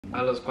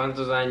¿A los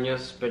cuántos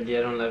años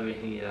perdieron la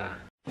virginidad?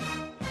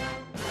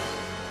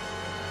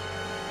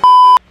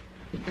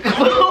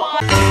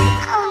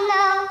 Oh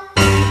no.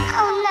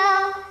 Oh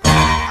no.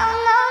 Oh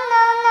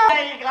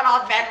no. You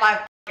gotta bend my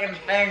fucking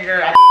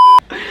finger.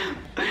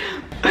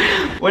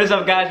 What is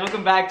up, guys?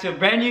 Welcome back to a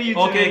brand new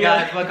YouTube video. Okay,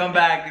 guys, welcome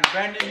back.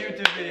 Brand new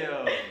YouTube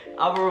video.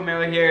 Alvaro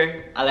Romero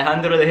here.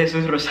 Alejandro de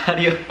Jesus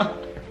Rosario.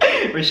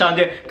 Roshaun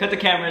there. Cut the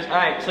cameras.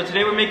 Alright, so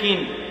today we're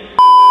making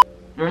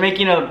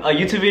a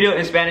YouTube video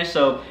in Spanish,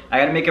 so I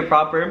gotta make it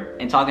proper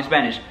and talk in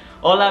Spanish.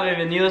 Hola,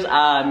 bienvenidos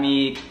a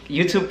mi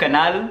YouTube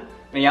canal.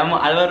 Me llamo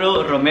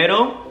Alvaro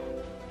Romero.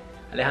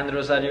 Alejandro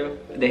Rosario.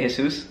 De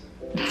Jesus.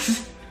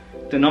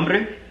 ¿Tu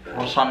nombre?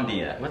 Roshaun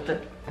Diah. What the?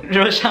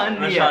 Roshaun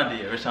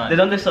Diah. Roshaun. ¿De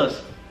dónde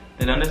sos?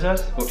 ¿De dónde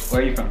sos?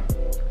 Where are you from?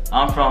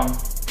 I'm from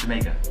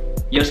Jamaica.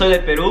 Yo soy de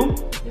Perú.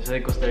 Yo soy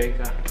de Costa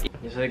Rica.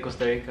 Yo soy de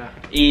Costa Rica.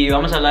 Y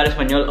vamos a hablar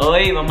español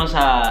hoy. Vamos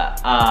a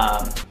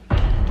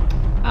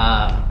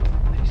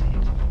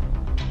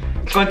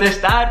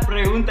contestar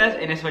preguntas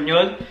en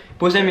español.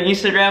 Puse en mi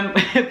Instagram,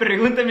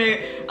 pregúntame,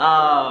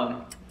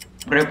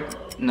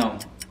 no.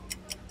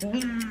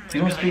 You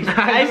don't speak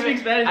I speak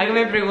Spanish.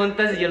 Hágame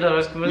preguntas y yo las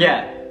respondo.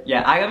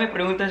 Hágame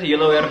preguntas y yo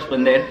lo voy a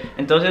responder.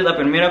 Entonces la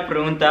primera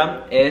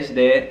pregunta es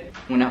de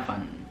una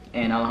fan.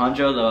 En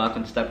Alejandro lo va a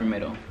contestar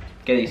primero.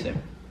 ¿Qué dice?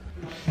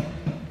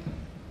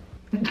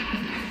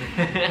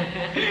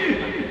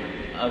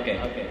 Okay.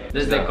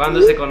 ¿Desde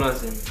cuándo se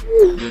conocen?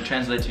 You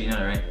translate to, you know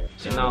that, right?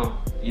 So No.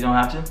 You don't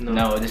have to?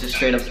 No, this is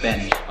straight up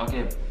Spanish.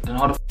 Okay, then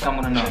how the f I'm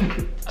gonna know?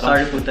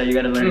 Sorry, puta, you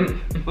gotta learn.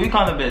 Who you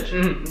calling a bitch?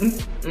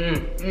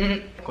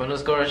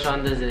 Conozco a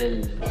Roshaun desde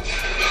el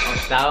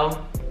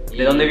octavo.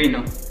 ¿De dónde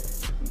vino?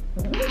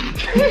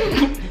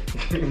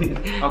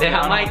 De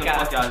Jamaica. What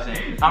the fuck y'all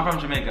saying? I'm from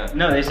Jamaica.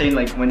 No, they're saying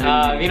like when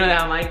Vino de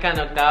Jamaica en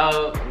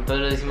octavo,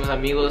 entonces nos hicimos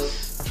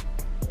amigos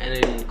en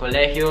el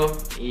colegio.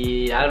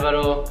 Y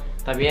Alvaro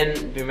también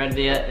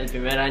el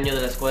primer año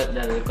de la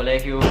escuela, del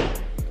colegio.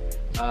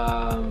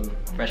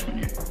 Freshman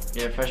year.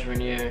 Yeah, freshman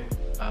year.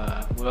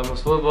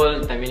 Jugamos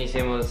fútbol, también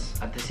hicimos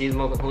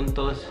atletismo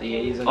juntos y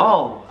ahí es donde,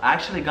 Oh, I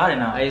actually got it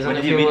now. ahí es When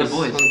donde did you meet the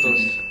fuimos boys?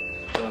 juntos.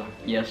 So,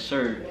 Yes,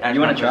 sir. Ask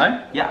You wanna my try?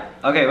 question. Yeah.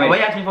 Okay, wait. Why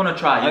you asking me if I wanna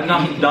try? Okay. You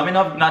not dumb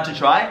enough not to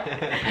try?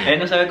 Él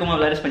no sabe cómo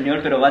hablar español,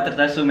 pero va a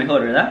tratar su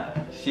mejor, ¿verdad?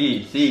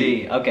 Sí,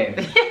 Sí, okay.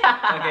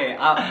 Okay,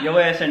 yo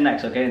voy a hacer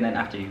next, okay, and then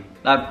after you.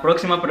 La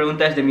próxima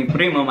pregunta es de mi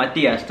primo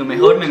Matías. Tu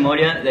mejor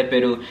memoria de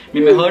Perú.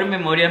 Mi mejor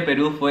memoria en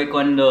Perú fue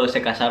cuando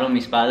se casaron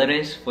mis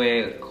padres.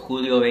 Fue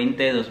julio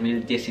 20,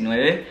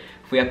 2019.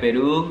 Fui a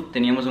Perú,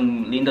 teníamos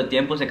un lindo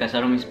tiempo, se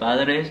casaron mis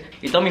padres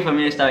y toda mi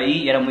familia estaba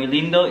ahí y era muy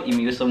lindo y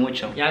me gustó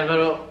mucho. y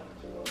Álvaro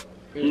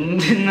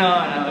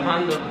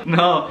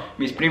No,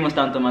 mis primos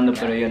estaban tomando,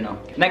 pero yo no.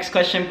 Next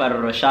question para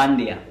Roshaun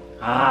Diah.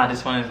 Ah,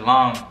 this one is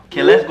long.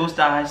 Que les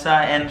gusta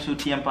esa en su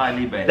tiempo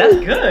libre? That's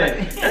good.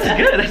 That's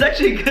good. That's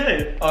actually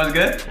good. Oh, it's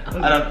good?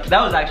 I don't.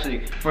 That was actually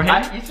for him.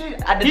 You see,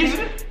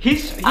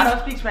 He's I don't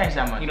speak Spanish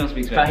that much. You don't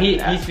speak But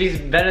Spanish. he speaks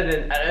better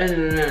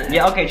than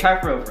Yeah. Okay. Try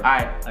for over.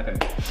 Alright. Okay.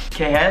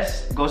 Que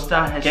les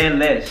gusta ¿Qué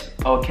les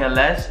O que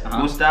les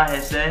gusta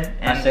ese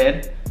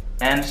hacer?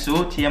 en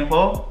su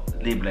tiempo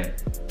libre?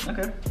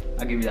 Okay.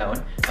 I'll give you that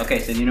one. Okay.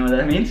 So do you know what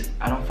that means?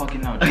 I don't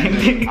fucking know.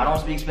 I don't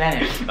speak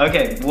Spanish.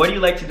 Okay. What do you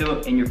like to do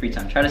in your free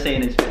time? Try to say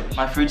it in Spanish.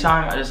 My free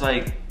time, I just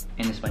like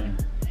In Español.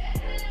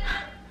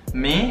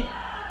 me.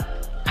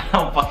 I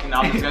don't fucking know.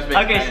 I'm just gonna speak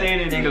Okay. Spanish. Say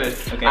it in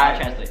English. Okay. I I'll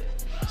translate.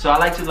 So I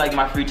like to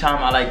my free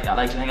time. I like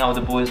to hang out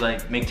with the boys,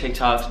 like make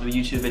TikToks, do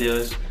YouTube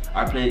videos,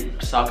 or play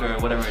soccer or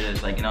whatever it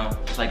is. Like, you know,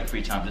 it's like a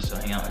free time just to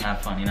hang out and have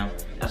fun. You know,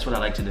 that's what I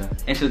like to do.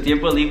 En su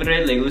tiempo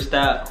libre le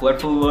gusta jugar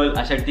fútbol,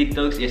 hacer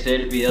TikToks y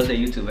hacer videos de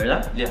YouTube,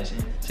 ¿verdad? Yeah. See?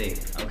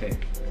 Sí. Okay.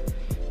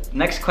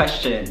 Next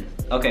question.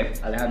 Okay,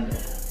 Alejandro.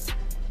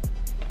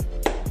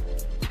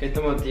 ¿Qué te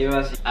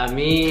motivas? A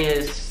mí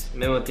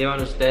me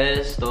motivan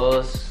ustedes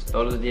todos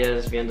los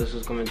días viendo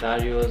sus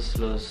comentarios,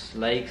 los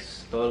likes,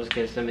 todos los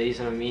que ustedes me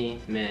dicen a mí,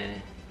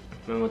 me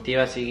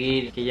motiva a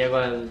seguir, que llego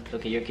a lo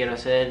que yo quiero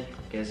hacer,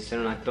 que es ser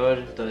un actor.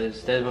 Entonces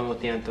ustedes me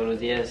motivan todos los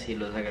días y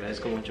los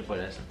agradezco mucho por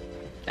eso.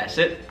 That's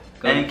it.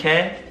 Go. En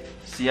que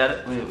ciudad,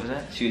 wait, what was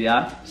that?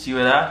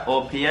 Ciudad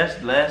o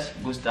pies les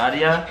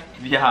gustaría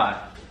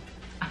viajar?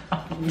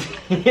 What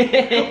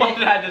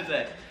did I just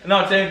say?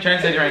 No,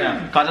 translate right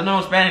now. Cause I don't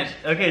know Spanish.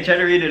 Okay, try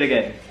to read it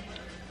again.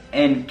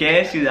 ¿En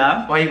qué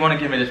ciudad? Why you want to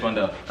give me this one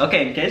though?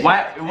 Okay, ¿en qué ciudad?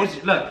 Why? It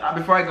was, look,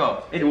 before I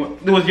go, it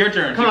was your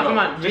turn. Come to on, go. come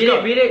on. Just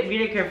go. Read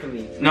it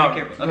carefully. No,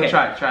 careful. okay.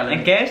 Try. Let ¿En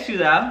me. qué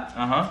ciudad?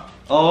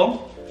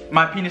 Oh,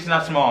 my penis is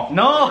not small.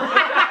 No.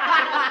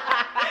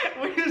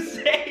 What are you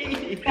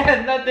saying? It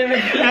has nothing to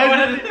do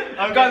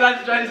Because I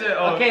just tried to say.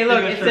 Oh, Okay,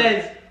 look, it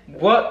says,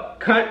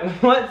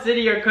 what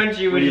city or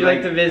country would you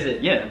like to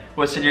visit? Yeah.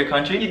 What city or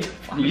country?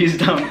 He's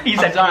dumb. He's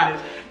I'm sorry.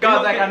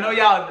 Guys, like I know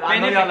y'all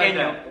like pequeño.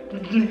 that.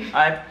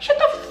 Alright, shut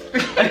the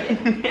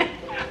f.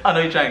 I know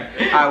you're trying.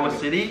 Alright, what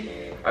city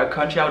or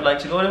country I would like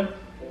to go to?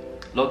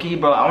 Low-key,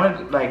 bro, I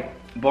wanna like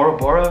Bora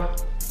Bora.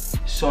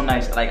 So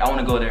nice. Like I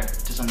wanna go there.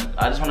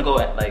 I just wanna go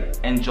like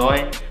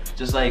enjoy.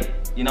 Just like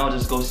you know,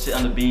 just go sit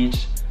on the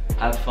beach,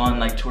 have fun,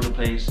 like tour the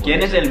place.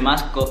 ¿Quién es el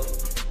más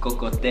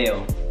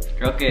cocoteo?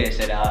 Creo que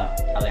será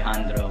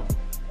Alejandro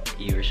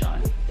y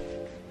Roshaun.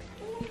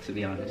 To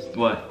be honest.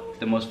 What?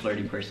 The most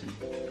flirty person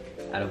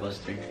out of us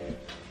three.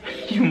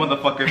 You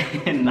motherfucker.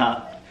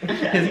 Nah.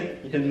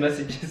 His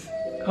messages.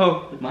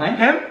 Who? Mine?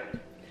 Him?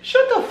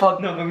 Shut the fuck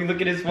No, but we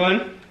look at his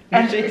phone.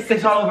 And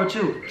it's all over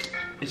too.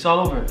 It's all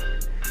over.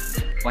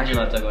 Why is your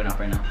laptop going off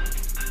right now?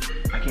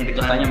 I can't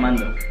Lo están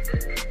llamando.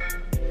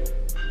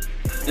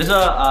 Eso,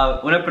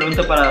 una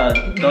pregunta para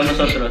todos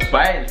nosotros.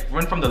 Why?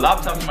 Run from the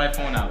laptop to my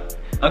phone now.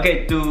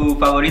 Ok, tu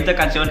favorita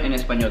canción en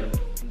español.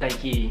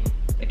 Daikiri.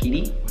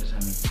 Akiri? What does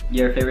that mean?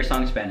 Your favorite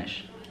song in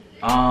Spanish.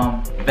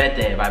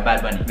 Vete by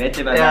Bad Bunny.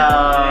 Vete by Yeah,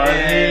 Bad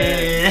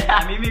Bunny. sí.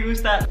 A mí me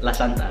gusta La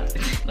Santa.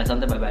 La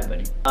Santa by Bad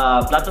Bunny.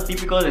 Plato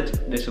típico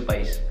de su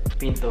país.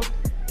 Pinto.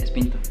 Es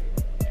pinto.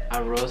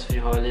 Arroz,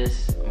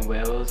 frijoles,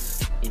 huevos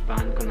y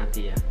pan con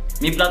natilla.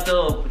 Mi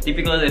plato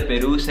típico de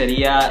Perú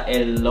sería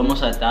el lomo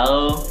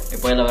saltado, el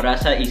pollo a la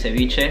brasa y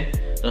ceviche.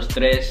 Los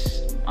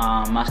tres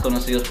más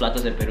conocidos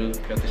platos de Perú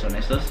creo que son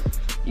estos.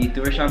 ¿Y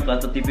tú, Roshaun,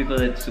 plato típico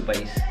de su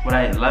país? What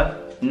I love?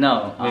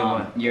 No, Wait,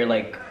 what? your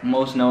like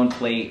most known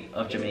plate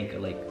of Jamaica,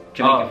 like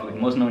Jamaican Oh. food,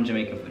 most known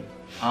Jamaican food.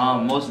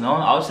 Most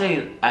known, I would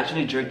say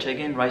actually jerk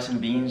chicken, rice and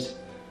beans,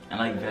 and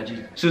like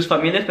veggies. ¿Sus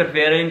familias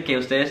prefieren que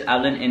ustedes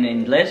hablen en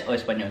inglés o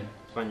español?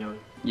 Español.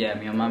 Yeah,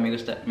 mi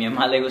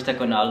mamá le gusta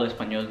cuando hablo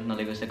español, no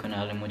le gusta cuando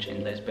hablo mucho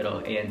inglés,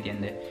 pero ella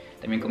entiende.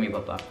 También con mi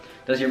papá.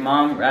 Does your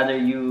mom rather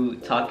you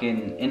talk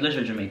in English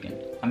or Jamaican?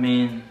 I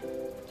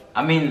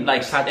mean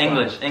like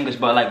Patois. English,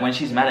 but like when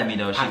she's mad at me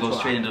though, she goes Patois.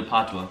 straight into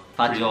Patois.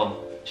 Patois.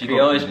 Creole. She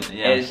Creole goes,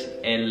 es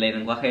el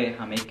lenguaje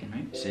jamaican,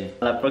 right? Sí.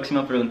 La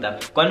próxima pregunta.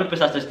 ¿Cuándo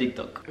empezaste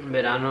TikTok?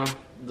 Verano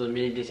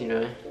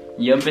 2019.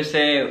 Yo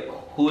empecé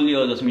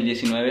julio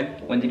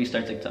 2019. When did you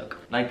start TikTok?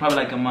 Like probably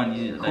like a month.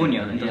 Like,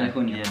 Junio, entonces yeah,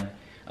 junio. Yeah.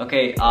 Ok,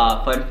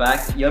 fun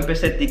fact. Yo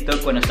empecé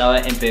TikTok cuando estaba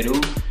en Perú.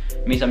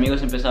 Mis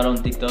amigos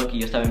empezaron TikTok y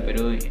yo estaba en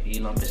Perú y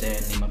lo empecé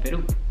en Lima,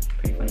 Perú.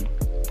 Pretty funny.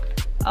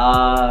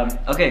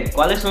 Ok,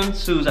 ¿cuáles son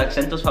sus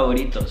acentos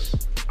favoritos?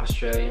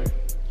 Australian.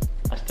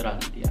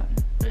 Australiano.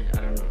 I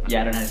don't know.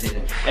 Ya, no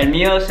necesito. El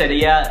mío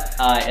sería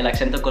el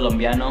acento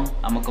colombiano.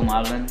 Amo como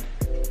hablan.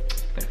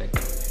 Perfecto.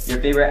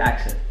 Your favorite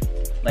accent?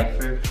 Like,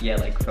 yeah,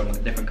 like from a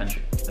different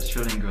country.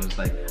 Australian girls,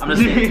 like I'm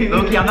just saying,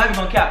 low-key, I'm not even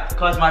gonna cap,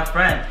 cause my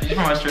friend, she's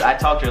from Australia, I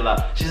talk to her a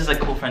lot. She's just a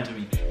cool friend to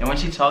me, and when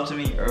she talks to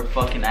me, her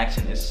fucking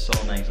accent is so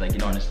nice, like you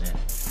don't understand.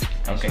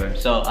 I Okay, swear.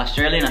 so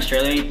Australian,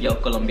 yo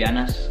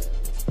colombianas.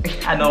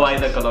 I know why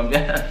they're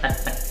Colombian.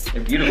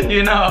 They're beautiful.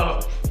 You know.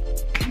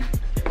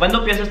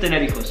 ¿Cuándo piensas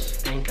tener hijos?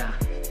 30.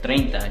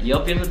 30.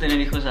 Yo pienso tener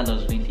hijos a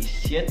los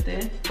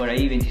 27, por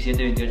ahí 27,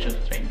 28,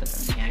 30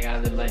 también. Yeah, I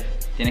gotta live life.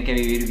 Tiene que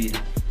vivir vida.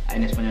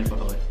 En español, por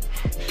favor.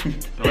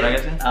 What I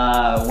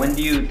guess? When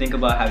do you think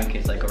about having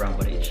kids, like around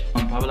what age?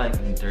 I'm probably like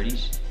in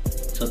 30s.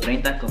 So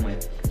 30 como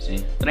es. See,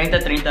 30,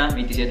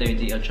 27,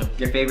 28.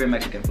 Your favorite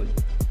Mexican food?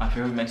 my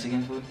favorite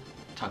Mexican food,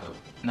 taco.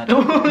 Not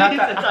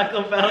It's a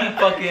Taco Bell.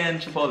 fucking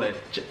Chipotle.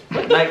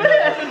 Like,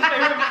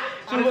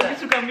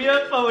 Su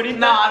comida favorita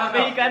No, I don't know.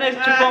 mexicana es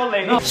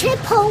Chipotle. No.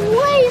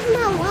 Chipotle is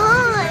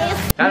my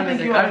life.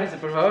 Cálmese, cálmese,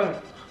 por favor.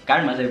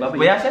 Cálmase, papi.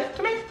 what you say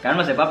to me?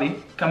 Cálmase, papi.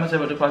 Come and say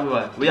what the fuck you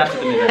want. What you say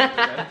to me?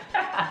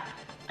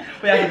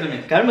 What you say to me?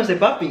 Cálmase,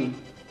 papi.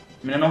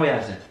 Mira, no voy a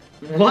hacer.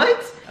 What?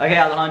 Ok,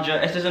 Alejandro,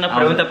 esta es una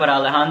pregunta para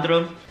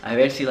Alejandro. A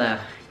ver si la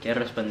quiere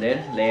responder.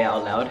 Lee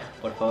out loud,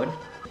 por favor.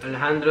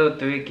 Alejandro,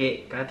 tuve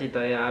que. Katy,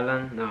 ¿todavía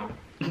hablan? No.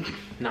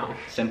 No.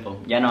 Simple.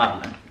 Ya no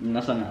hablan.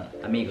 No son nada.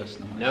 Amigos.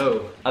 No.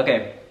 No. Ok.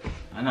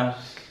 I know.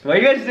 What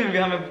are you guys doing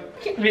behind my...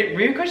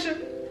 Real question?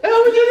 Oh,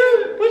 what you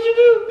do? What you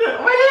do?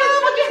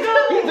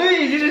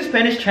 What You did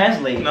Spanish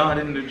translate. No, I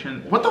didn't do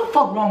trend. What the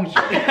fuck wrong with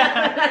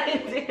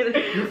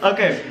you?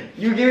 Okay.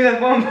 You give me the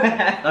phone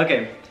back.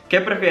 Okay. ¿Qué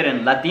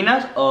prefieren?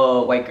 ¿Latinas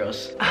o white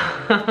girls?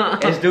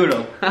 Es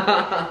duro.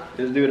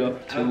 Es duro.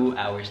 2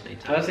 hours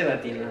later. I would say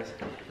Latinas.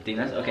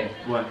 Latinas, okay.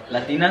 What?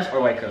 ¿Latinas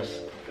o white girls?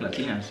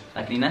 Latinas.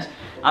 Latinas.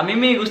 A mí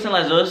me gustan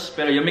las dos,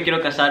 pero yo me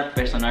quiero casar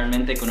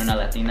personalmente con una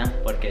latina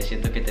porque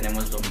siento que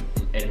tenemos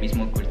el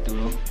mismo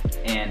cultura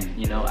and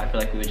you know, I feel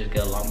like we would just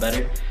get along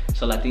better.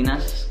 So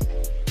Latinas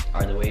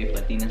are the wave.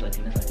 Latinas.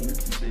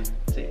 Sí.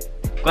 Sí.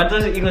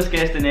 ¿Cuántos hijos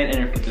quieres tener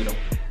en el futuro?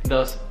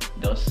 2.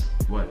 2.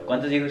 What?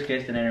 ¿Cuántos hijos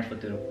quieres tener en el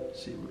futuro?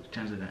 See, what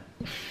chance of that?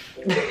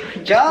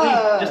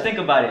 Just think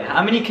about it.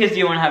 How many kids do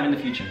you want to have in the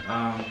future?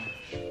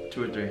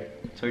 2 or 3.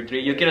 2 or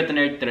 3. Yo quiero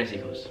tener 3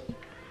 hijos.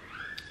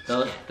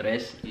 2,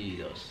 3 y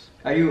 2.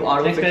 Are you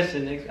auto Next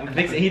question, next. I'm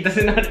fixing. He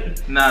doesn't know.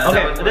 Nah,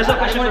 Okay, there's a I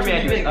question want for me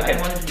it to be anyways. big. I Okay,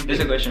 want it to be there's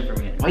a big. question for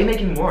me. Why are you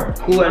making more?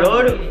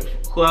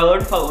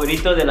 Jugador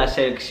favorito de la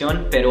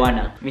selección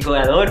peruana. Mi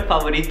jugador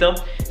favorito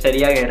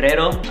sería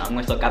Guerrero,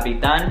 nuestro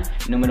capitán.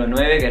 Número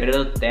 9,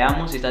 Guerrero, te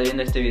amo. Si estás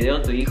viendo este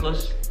video, tus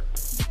hijos.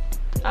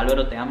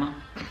 Alvaro te ama.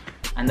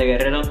 Anda,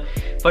 Guerrero.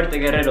 Fuerte,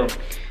 Guerrero.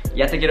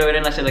 Ya te quiero ver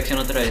en la selección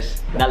otra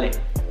vez. Dale.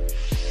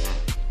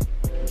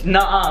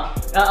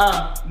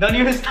 Don't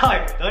even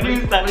start. Don't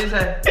even start. What do you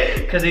say?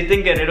 Because they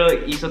think Guerrero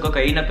hizo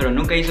cocaína, pero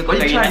nunca hizo What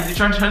are you cocaína. trying? You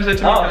trying to translate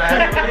to me?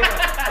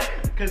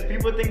 Because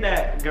people think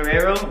that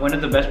Guerrero, one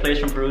of the best players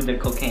from Peru, did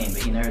cocaine,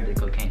 but he never did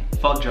cocaine.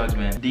 Fuck drugs,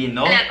 man. Do you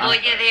know? La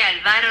polla de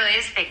Alvaro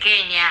es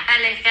pequeña.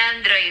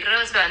 Alejandro y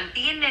Roshaun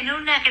tienen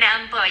una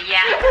gran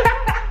polla.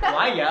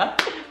 Polla?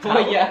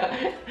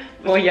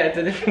 Polla, it's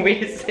a different way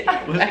to say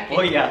it.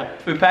 Polla.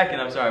 We're packing,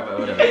 I'm sorry, but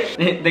whatever.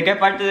 ¿De qué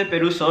parte de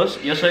Perú sos?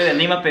 Yo soy de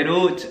Lima,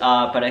 Perú.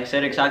 Para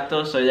ser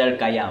exacto, soy del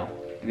Callao.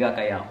 Viva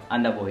Callao.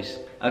 Anda, boys.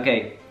 Ok.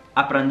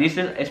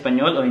 ¿Aprendiste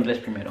español o inglés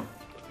primero?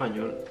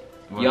 Español.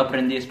 Yo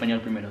aprendí español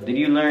primero. Did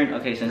you learn,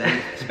 okay, since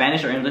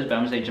Spanish or English, but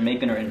I'm gonna say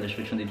Jamaican or English,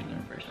 which one did you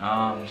learn first?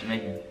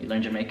 Jamaican. You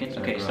learned Jamaican?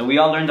 Sorry, Okay, bro. so we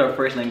all learned our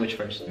first language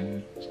first.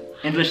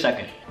 English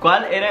second.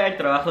 ¿Cuál era el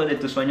trabajo de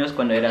tus sueños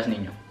cuando eras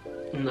niño?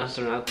 Un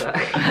astronauta.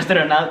 Un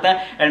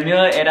astronauta. El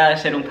mío era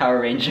ser un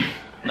Power Ranger.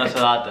 No se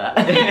lata.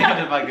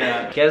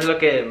 ¿Qué es lo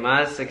que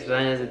más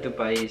extrañas de tu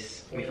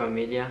país? Mi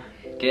familia.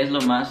 ¿Qué es lo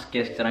más que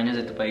extrañas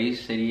de tu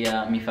país?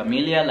 Sería mi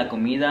familia, la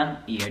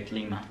comida y el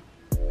clima.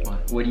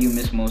 What do you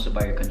miss most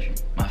about your country?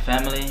 My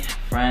family,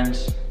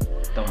 friends.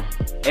 Toma.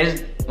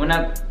 Es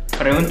una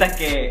pregunta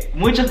que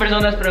muchas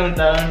personas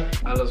preguntaron.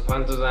 ¿A los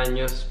cuántos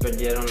años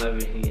perdieron la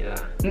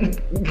virginidad?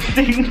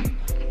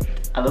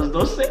 ¿A los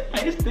 12? ¿A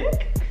este?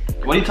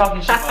 What are you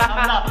talking shit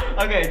about?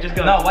 Okay, just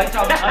go. No, why you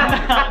talking shit about me?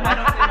 I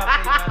don't say my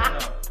face, I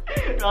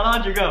don't know.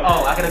 Alejandro, go.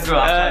 Oh, I gotta grow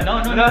up.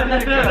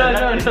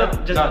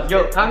 No. Just,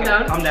 yo, calm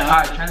down. Calm down.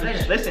 Alright,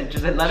 translation. Listen,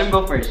 just let him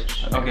go first.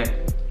 Okay.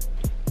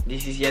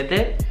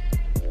 17,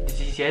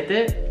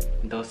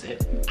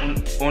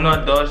 12.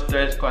 1, 2,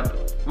 3, 4.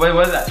 Wait,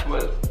 what is that?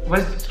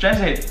 What's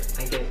translate?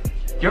 Okay.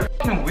 You're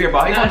fucking weird,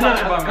 bro. You don't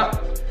talk about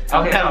me.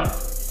 Okay,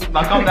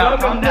 now calm down.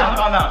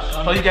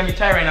 Oh, you get me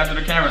tired right now to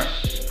the camera.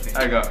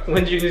 There you go.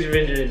 When did you lose your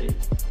virginity?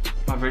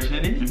 My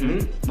virginity?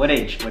 Mm-hmm. What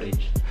age?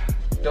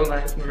 Don't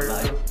lie.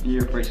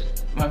 Your first.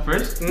 My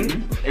first?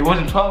 Mm-hmm. It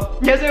wasn't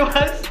 12. Yes, it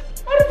was.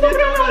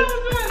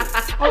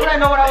 How did I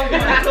know what I was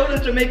doing? I told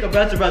us Jamaica,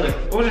 brother.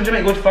 It wasn't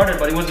Jamaica, it was farther,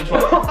 but it wasn't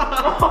 12.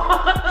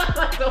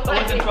 It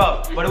wasn't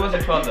 12, but it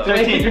wasn't 12 though.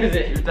 13.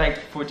 It was like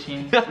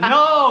 14.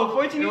 No,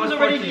 14 It was was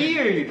already 14.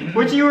 here.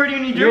 14 you were already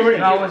in New Jersey.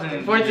 No, I wasn't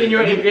in 14, you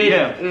were in grade.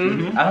 Yeah.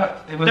 Mm-hmm. I don't,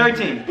 it was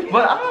 13.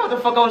 But I don't know what the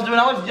fuck I was doing.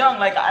 I was young,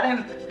 like I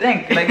didn't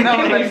think. Like,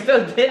 no, You like,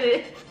 still did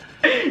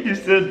it. You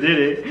still did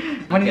it.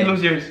 when did you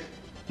lose yours?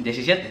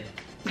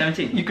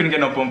 17. You couldn't get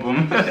no pum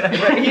pum.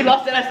 He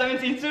lost it at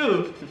 17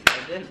 too.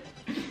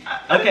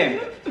 Okay.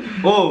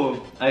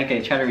 Oh,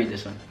 okay, try to read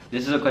this one.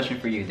 This is a question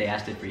for you. They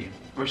asked it for you.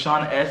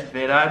 Roshaun, es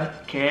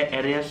verdad que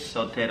eres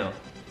soltero?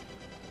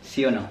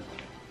 Sí o no?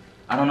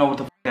 I don't know what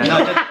the fuck that No,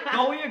 is. just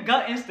go with your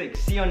gut instinct.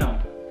 Sí o no?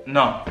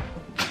 No.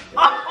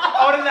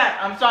 What is that?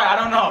 I'm sorry, I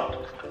don't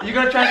know. You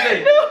gonna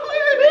translate?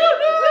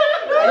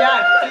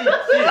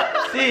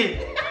 Yeah, see.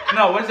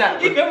 No, what is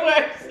that? Even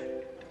worse.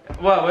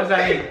 What does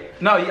that mean?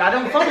 No, I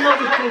don't fucking know.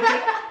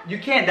 You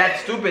can't,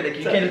 that's stupid. Like,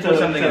 you can't just put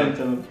something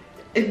in.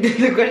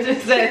 The question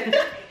said,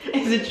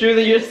 is it true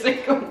that you're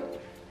single?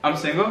 I'm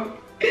single?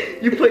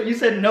 You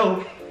said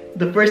no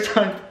the first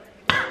time.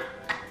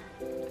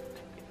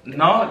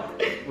 No.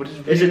 What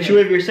Is it true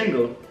if you're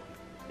single?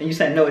 And you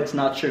said no, it's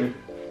not true.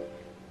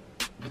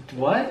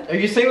 What? Are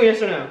you single,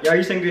 yes or no? Are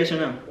you single, yes or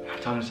no? I'm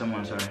talking to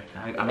someone, sorry.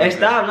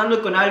 Está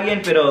hablando con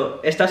alguien, pero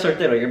está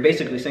soltero. You're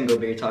basically single,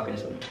 but you're talking to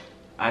someone.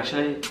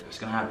 Actually, it's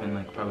gonna happen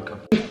like probably a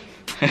couple.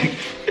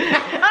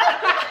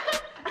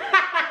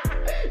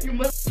 You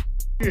must.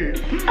 Okay,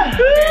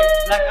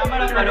 like I'm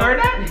out of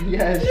Peru.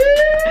 Yes.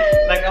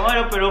 Like I'm out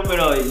of Peru,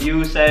 pero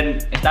you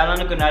said está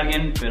hablando con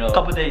alguien, pero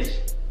Couple days.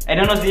 en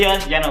unos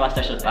días ya no va a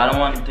estar soltero. I don't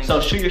want things. So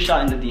shoot your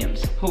shot in the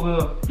DMs. Who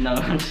will? No.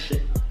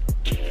 Shit.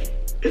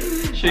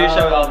 Shoot your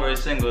shot with Alvaro,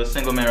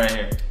 single man right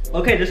here.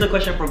 Okay, this is a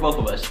question for both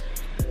of us.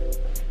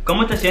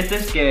 ¿Cómo te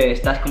sientes que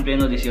estás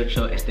cumpliendo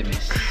 18 este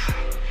mes?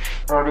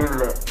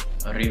 Horrible.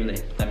 Horrible,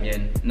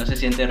 también. No se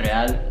siente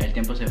real, el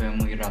tiempo se ve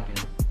muy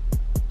rápido.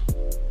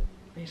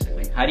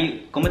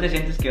 Basically. ¿Cómo te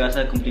sientes que vas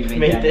a cumplir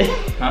 20 años?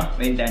 Huh?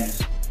 20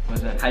 años.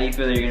 What's that? How do you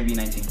feel that you're gonna be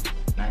 19?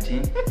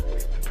 19?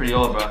 Pretty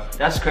old, bro.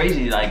 That's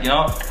crazy, like, you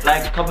know?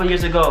 Like, a couple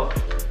years ago.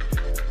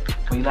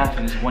 Why you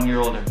laughing? It's 1 year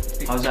older.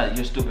 How's that?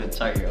 You're stupid.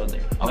 Sorry, you're older.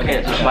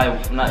 Okay, just by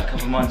not a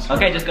couple months.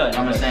 Okay, just go.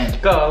 I'm just saying.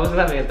 Go, I wasn't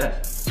laughing at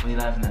that. What are you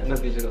laughing at? No,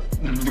 please go.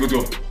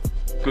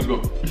 Let's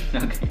go.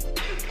 Okay.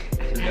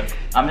 Just go.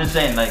 I'm just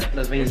saying, like,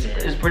 Los 20.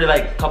 it's pretty,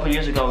 like, a couple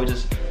years ago, we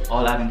just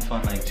all having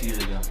fun, like, 2 years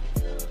ago.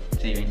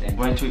 Sí, 20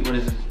 años. What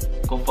is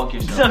it? Go fuck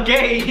It's yourself.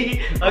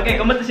 okay. Okay,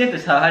 ¿cómo te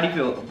sientes? How do you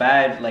feel?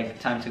 Bad, like,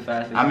 time too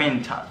fast? I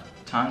mean,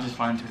 time's just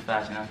flying too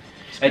fast, you know?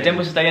 El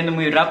tiempo se está yendo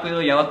muy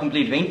rápido, ya va a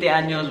cumplir 20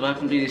 años, va a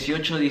cumplir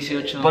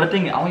 18. But the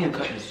thing, I want you to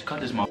cut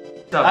this mouth.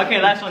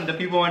 Okay, last one. The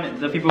people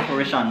for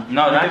Roshaun.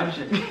 No, that's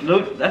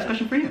Look, last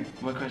question for you.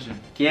 What question?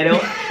 Quiero.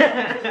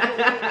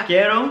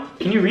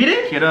 Can you read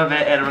it? Quiero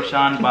ver el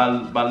Roshaun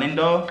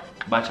balindo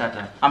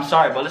bachata. I'm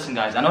sorry, but listen,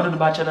 guys. I know that the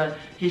bachata.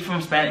 He's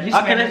from Spanish. He's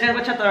Okay, Spanish. let's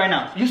dance bachata right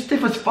now. You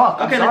stiff as fuck.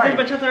 I'm Okay, sorry.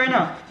 let's dance bachata right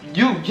now.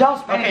 Y'all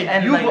Spanish Okay,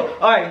 and you. like.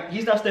 Alright,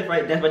 he's not stiff,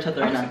 right? Dance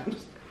bachata right now.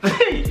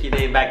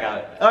 They back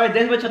out. Alright,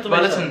 dance bachata.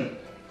 But listen,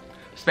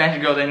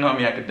 Spanish girls, they know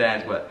me, I could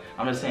dance, but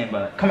I'm just saying,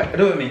 but come on,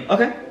 do it with me.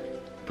 Okay.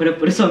 Put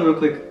a song real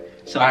quick.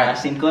 So, Alright. a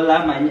las 5 de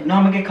la mañana. No,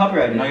 I'm gonna get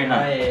copyrighted. No, you're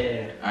not.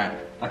 Yeah. Alright.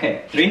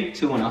 Okay, 3,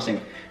 2, 1, I'll sing.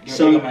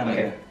 You're a man like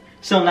okay. that.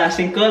 Son las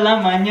 5 de la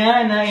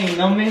mañana y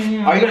no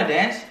me. Are you gonna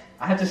dance?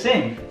 I have to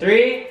sing.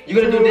 3. You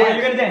gonna do Oh, dance?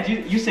 you're gonna dance.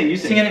 You sing. You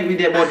sing. Sing it, we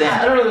did more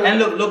dance. I don't know. And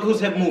look whose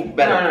hip move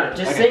better. No,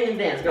 just Okay. sing and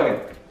dance. Go. Okay.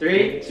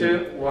 3,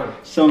 2, 1.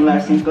 Son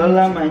las 5 de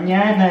la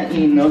mañana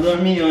y no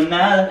dormí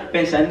nada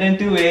pensando en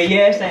tu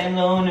belleza y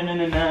no.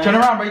 Turn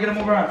around, bro. You gotta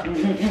move around.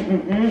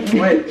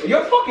 Wait,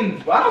 you're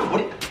fucking wow.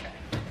 What?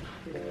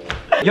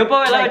 Yo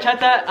puedo bailar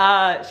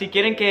bachata. Si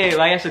quieren que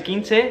vaya a su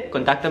 15,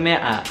 contáctame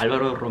a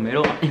Alvaro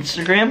Romero en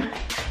Instagram.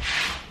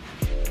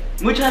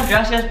 Muchas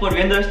gracias por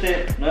viendo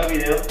este nuevo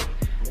video.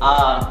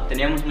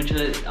 Teníamos mucha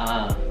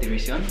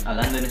diversión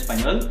hablando en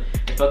español.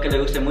 Espero que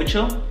les guste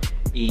mucho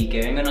y que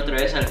vengan otra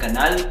vez al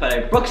canal para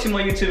el próximo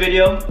YouTube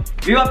video.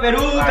 ¡Viva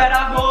Perú,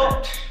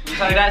 carajo!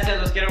 Muchas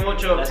gracias, los quiero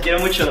mucho. Las quiero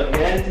mucho.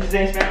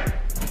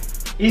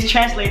 He's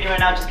translating right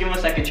now. Just give him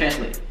a second.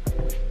 Translate.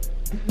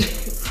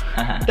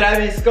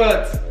 Travis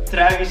Scott.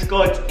 Travis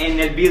Scott en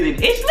el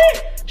building.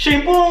 Isle,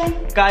 Shimpum,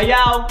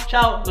 Callao.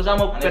 Chao. Los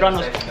amo,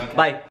 peruanos.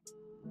 Bye.